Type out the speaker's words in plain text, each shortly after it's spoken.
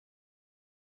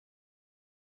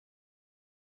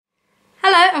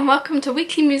and welcome to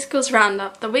Weekly Musicals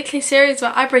Roundup, the weekly series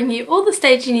where I bring you all the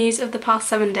stagey news of the past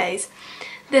 7 days.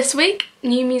 This week,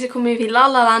 new musical movie La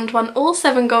La Land won all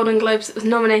 7 Golden Globes it was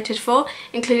nominated for,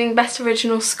 including Best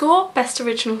Original Score, Best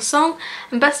Original Song,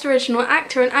 and Best Original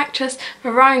Actor and Actress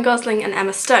for Ryan Gosling and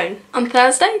Emma Stone. On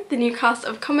Thursday, the new cast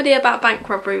of Comedy About Bank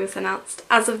Robbery was announced.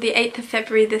 As of the 8th of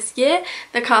February this year,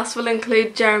 the cast will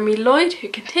include Jeremy Lloyd, who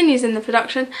continues in the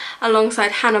production,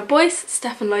 alongside Hannah Boyce,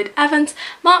 Stephen Lloyd Evans,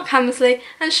 Mark Hammersley,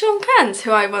 and Sean Kearns,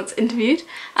 who I once interviewed,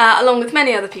 along with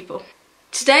many other people.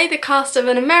 Today, the cast of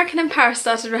An American in Paris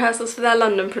started rehearsals for their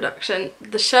London production.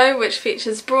 The show, which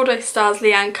features Broadway stars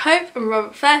Leanne Cope and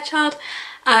Robert Fairchild,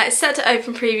 is set to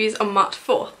open previews on March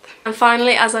 4th. And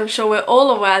finally, as I'm sure we're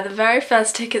all aware, the very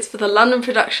first tickets for the London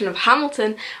production of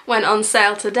Hamilton went on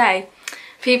sale today.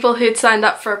 People who'd signed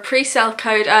up for a pre-sale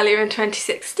code earlier in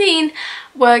 2016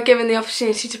 were given the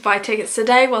opportunity to buy tickets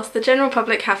today, whilst the general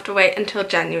public have to wait until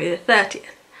January the 30th.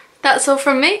 That's all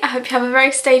from me. I hope you have a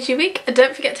very stagey week, and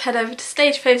don't forget to head over to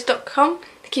stagefaves.com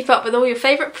to keep up with all your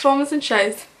favourite performers and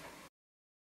shows.